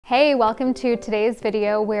Hey, welcome to today's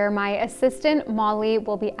video where my assistant Molly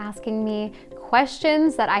will be asking me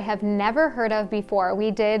questions that I have never heard of before.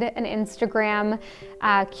 We did an Instagram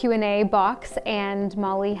Q&A box and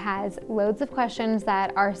Molly has loads of questions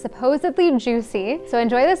that are supposedly juicy. So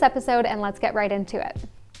enjoy this episode and let's get right into it.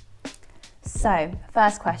 So,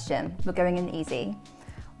 first question, we're going in easy.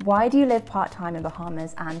 Why do you live part-time in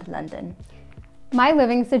Bahamas and London? My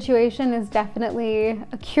living situation is definitely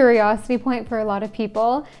a curiosity point for a lot of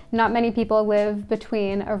people. Not many people live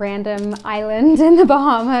between a random island in the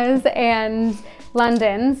Bahamas and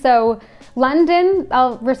London. So London,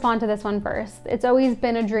 I'll respond to this one first. It's always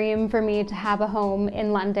been a dream for me to have a home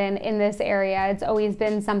in London, in this area. It's always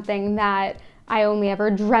been something that I only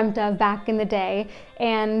ever dreamt of back in the day.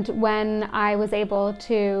 And when I was able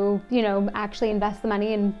to, actually invest the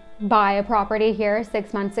money and buy a property here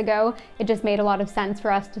 6 months ago, it just made a lot of sense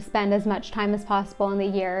for us to spend as much time as possible in the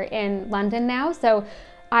year in London now. So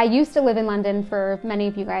I used to live in London, for many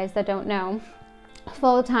of you guys that don't know,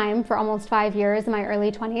 full time for almost 5 years in my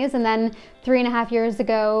early 20s. And then 3.5 years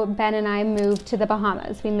ago, Ben and I moved to the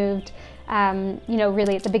Bahamas. We moved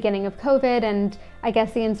really at the beginning of COVID, and I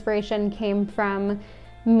guess the inspiration came from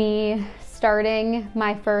me starting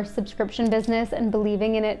my first subscription business and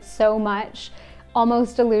believing in it so much,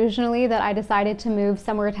 almost delusionally, that I decided to move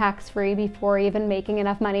somewhere tax-free before even making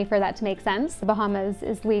enough money for that to make sense. The Bahamas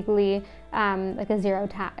is legally like a zero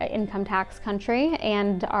income tax country,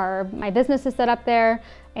 and my business is set up there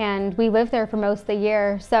and we live there for most of the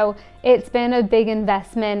year. So it's been a big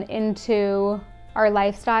investment into our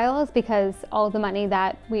lifestyles because all the money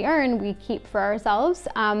that we earn, we keep for ourselves.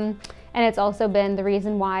 And it's also been the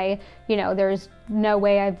reason why, there's no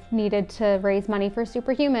way I've needed to raise money for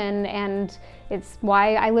Superhuman. And it's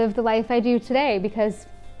why I live the life I do today, because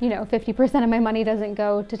 50% of my money doesn't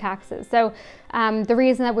go to taxes. So the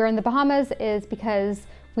reason that we're in the Bahamas is because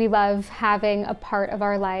we love having a part of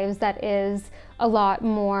our lives that is a lot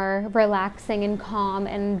more relaxing and calm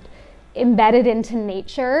and embedded into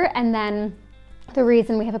nature. And then the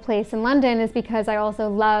reason we have a place in London is because I also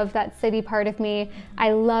love that city part of me.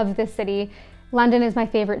 I love this city. London is my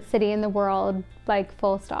favorite city in the world, like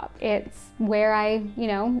full stop. It's where I,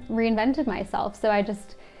 reinvented myself. So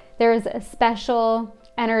there's a special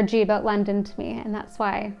energy about London to me, and that's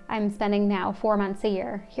why I'm spending now 4 months a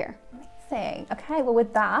year here. Amazing. Okay, well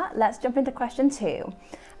with that, let's jump into question 2.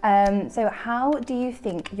 So how do you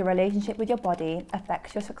think your relationship with your body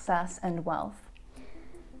affects your success and wealth?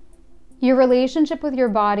 Your relationship with your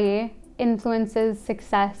body influences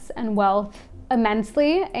success and wealth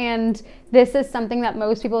immensely, and this is something that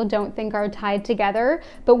most people don't think are tied together.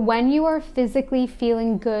 But when you are physically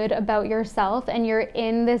feeling good about yourself and you're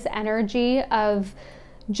in this energy of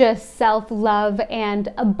just self-love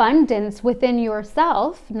and abundance within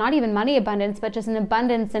yourself, not even money abundance, but just an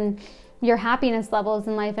abundance in your happiness levels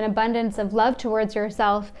in life, an abundance of love towards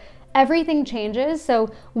yourself, everything changes.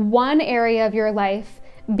 So one area of your life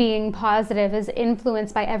being positive is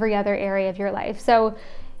influenced by every other area of your life. So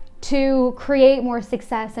to create more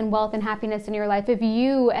success and wealth and happiness in your life, if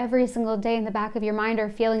you every single day in the back of your mind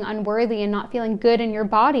are feeling unworthy and not feeling good in your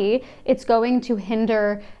body, it's going to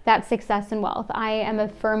hinder that success and wealth. I am a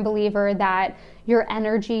firm believer that your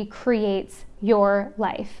energy creates your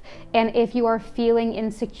life. And if you are feeling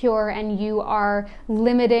insecure and you are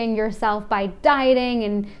limiting yourself by dieting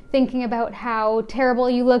and thinking about how terrible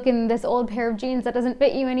you look in this old pair of jeans that doesn't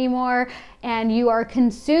fit you anymore, and you are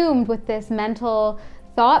consumed with this mental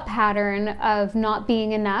thought pattern of not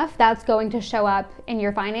being enough, that's going to show up in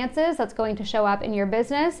your finances, that's going to show up in your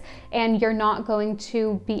business, and you're not going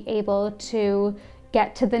to be able to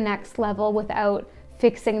get to the next level without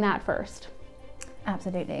fixing that first.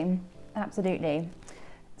 Absolutely. Absolutely.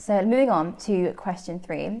 So moving on to question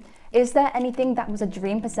 3. Is there anything that was a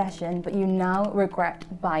dream possession but you now regret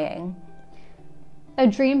buying? A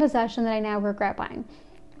dream possession that I now regret buying?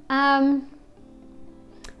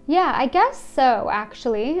 Yeah, I guess so,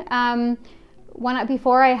 actually.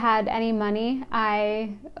 Before I had any money,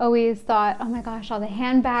 I always thought, oh my gosh, all the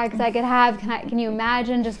handbags I could have. Can you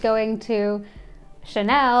imagine just going to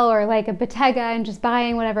Chanel or like a Bottega and just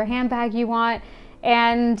buying whatever handbag you want?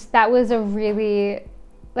 And that was I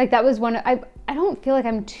don't feel like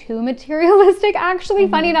I'm too materialistic, actually.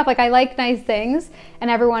 Funny enough, I like nice things,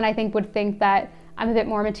 and everyone I think would think that I'm a bit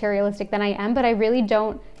more materialistic than I am, but I really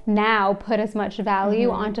don't now put as much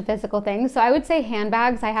value onto physical things. So I would say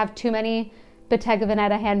handbags. I have too many Bottega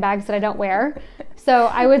Veneta handbags that I don't wear. So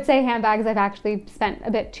I would say handbags I've actually spent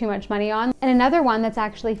a bit too much money on. And another one that's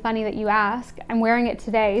actually funny that you ask, I'm wearing it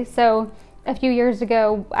today. So a few years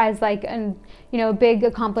ago, as like a big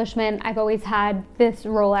accomplishment, I've always had this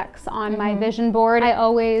Rolex on my vision board. I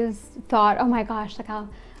always thought, oh my gosh, like I'll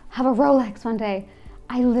have a Rolex one day.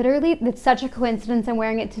 I literally, it's such a coincidence I'm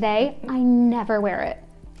wearing it today. I never wear it,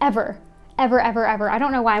 ever. Ever, ever, ever. I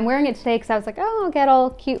don't know why I'm wearing it today, because I was like, oh, I'll get all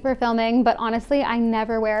cute for filming, but honestly, I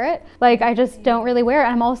never wear it. Like, I just don't really wear it.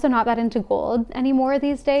 I'm also not that into gold anymore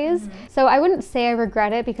these days. So I wouldn't say I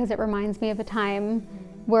regret it, because it reminds me of a time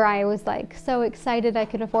where I was like so excited I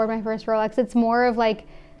could afford my first Rolex. It's more of like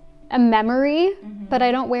a memory, but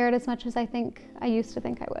I don't wear it as much as I used to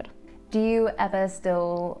think I would. Do you ever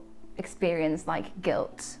still experience like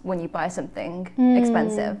guilt when you buy something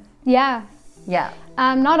expensive? Yeah. Yeah.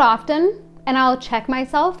 Not often. And I'll check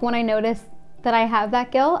myself when I notice that I have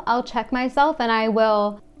that guilt. I'll check myself, and I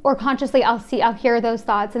will, or consciously I'll hear those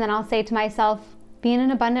thoughts, and then I'll say to myself, be in an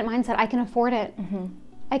abundant mindset. I can afford it.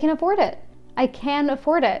 I can afford it. I can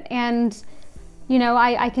afford it. And,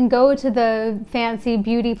 I can go to the fancy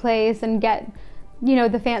beauty place and get,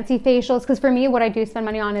 the fancy facials. Because for me, what I do spend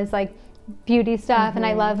money on is like beauty stuff. And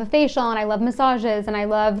I love a facial, and I love massages, and I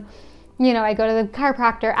love, I go to the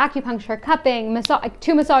chiropractor, acupuncture, cupping,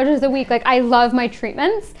 2 massages a week. Like, I love my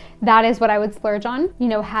treatments. That is what I would splurge on.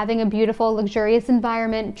 Having a beautiful, luxurious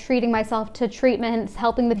environment, treating myself to treatments,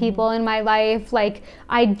 helping the people in my life. Like,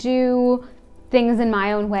 I do things in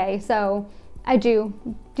my own way. So I do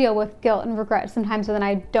deal with guilt and regret sometimes when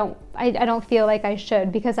I don't feel like I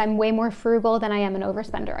should, because I'm way more frugal than I am an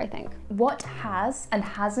overspender, I think. What has and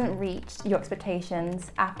hasn't reached your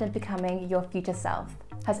expectations after becoming your future self?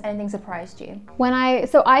 Has anything surprised you?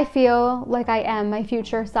 So I feel like I am my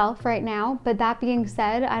future self right now, but that being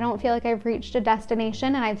said, I don't feel like I've reached a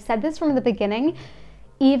destination, and I've said this from the beginning.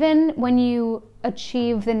 Even when you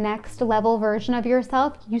achieve the next level version of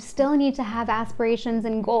yourself, you still need to have aspirations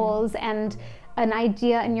and goals and an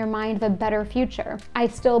idea in your mind of a better future. I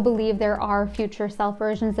still believe there are future self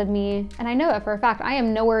versions of me, and I know it for a fact. I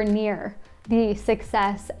am nowhere near the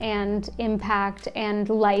success and impact and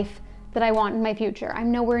life that I want in my future.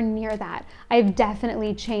 I'm nowhere near that. I've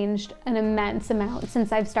definitely changed an immense amount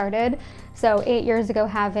since I've started. So 8 years ago,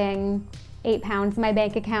 having 8 pounds in my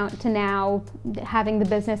bank account, to now having the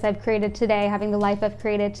business I've created today, having the life I've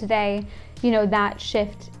created today, that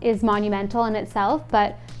shift is monumental in itself,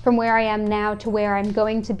 but from where I am now to where I'm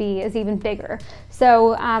going to be is even bigger.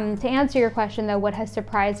 So to answer your question though, what has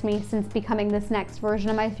surprised me since becoming this next version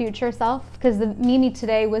of my future self, because the Mimi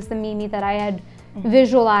today was the Mimi that I had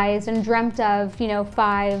visualized and dreamt of,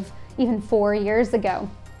 5, even 4 years ago.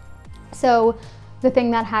 So the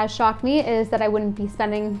thing that has shocked me is that I wouldn't be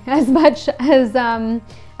spending as much as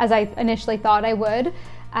I initially thought I would.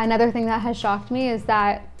 Another thing that has shocked me is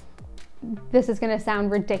that, this is gonna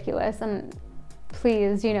sound ridiculous, and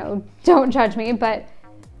please, don't judge me, but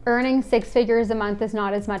earning 6 figures a month is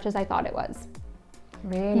not as much as I thought it was.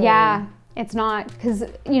 Really? Yeah, it's not, because,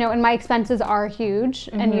 and my expenses are huge,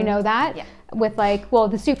 and you know that. Yeah. With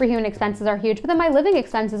the superhuman expenses are huge, but then my living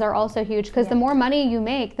expenses are also huge, because the more money you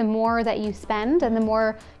make, the more that you spend, and the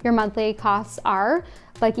more your monthly costs are.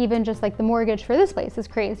 Like, even just like the mortgage for this place is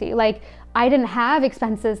crazy. Like, I didn't have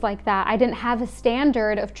expenses like that. I didn't have a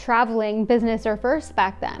standard of traveling business or first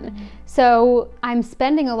back then. So I'm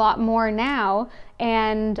spending a lot more now,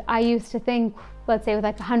 and I used to think, let's say with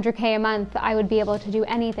like 100K a month, I would be able to do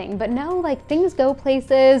anything. But no, like, things go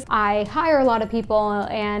places. I hire a lot of people,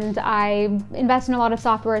 and I invest in a lot of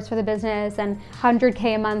softwares for the business, and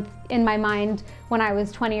 100K a month in my mind when I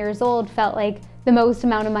was 20 years old felt like the most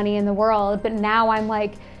amount of money in the world. But now I'm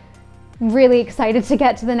like really excited to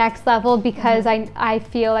get to the next level, because I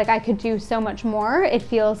feel like I could do so much more. It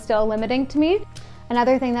feels still limiting to me.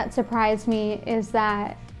 Another thing that surprised me is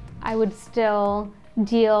that I would still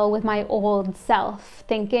deal with my old self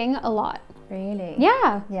thinking a lot. Really?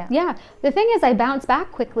 Yeah. The thing is, I bounce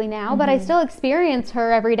back quickly now, but I still experience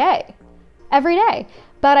her every day,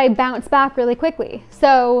 but I bounce back really quickly.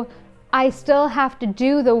 So I still have to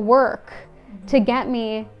do the work to get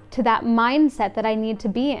me to that mindset that I need to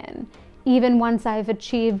be in. Even once I've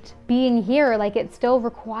achieved being here, like, it still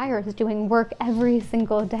requires doing work every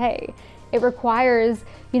single day. It requires,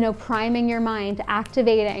 priming your mind,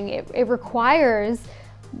 activating. It requires,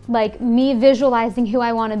 like, me visualizing who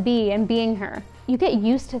I want to be and being her. You get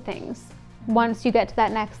used to things once you get to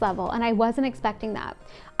that next level, and I wasn't expecting that.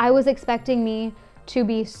 I was expecting me to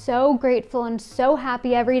be so grateful and so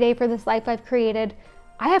happy every day for this life I've created.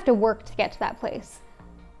 I have to work to get to that place,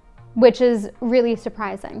 which is really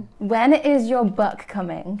surprising. When is your buck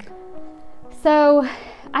coming? So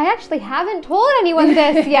I actually haven't told anyone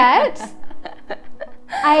this yet.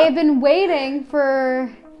 I have been waiting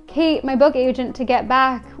for Kate, my book agent, to get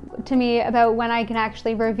back out to me about when I can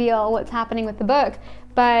actually reveal what's happening with the book.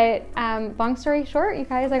 But long story short, you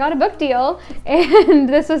guys, I got a book deal, and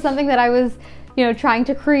this was something that I was, you know, trying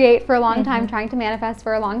to create for a long time, trying to manifest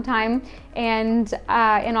for a long time. And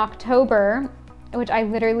in October, which I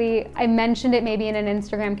mentioned it maybe in an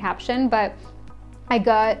Instagram caption, but I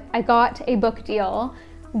got a book deal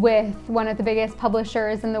with one of the biggest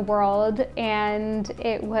publishers in the world, and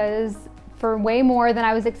it was for way more than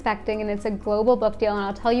I was expecting, and it's a global book deal, and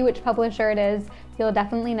I'll tell you which publisher it is. You'll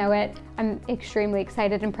definitely know it. I'm extremely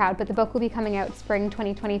excited and proud, but the book will be coming out spring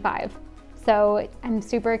 2025. So I'm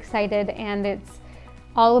super excited, and it's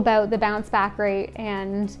all about the bounce back rate,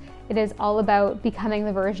 and it is all about becoming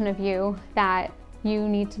the version of you that you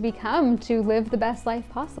need to become to live the best life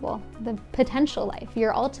possible, the potential life,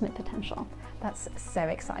 your ultimate potential. That's so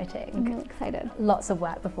exciting. I'm really excited. Lots of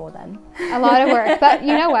work before then. A lot of work, but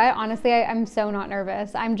you know what? Honestly, I'm so not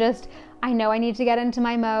nervous. I know I need to get into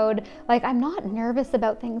my mode. Like, I'm not nervous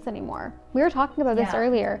about things anymore. We were talking about this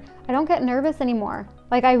earlier. I don't get nervous anymore.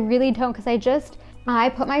 Like, I really don't, because I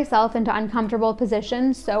put myself into uncomfortable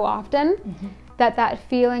positions so often that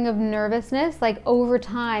feeling of nervousness, like over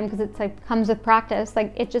time, because it's like comes with practice,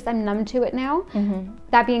 like I'm numb to it now.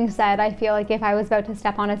 That being said, I feel like if I was about to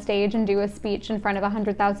step on a stage and do a speech in front of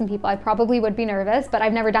 100,000 people, I probably would be nervous, but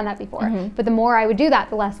I've never done that before. But the more I would do that,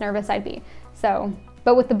 the less nervous I'd be. So,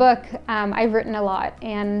 but with the book, I've written a lot,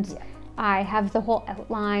 and I have the whole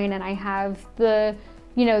outline, and I have the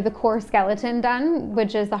core skeleton done,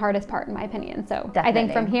 which is the hardest part in my opinion. So definitely. I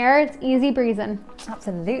think from here, it's easy breezing.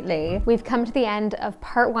 Absolutely. We've come to the end of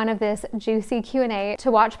part 1 of this juicy Q&A.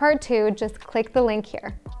 To watch part 2, just click the link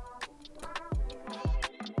here.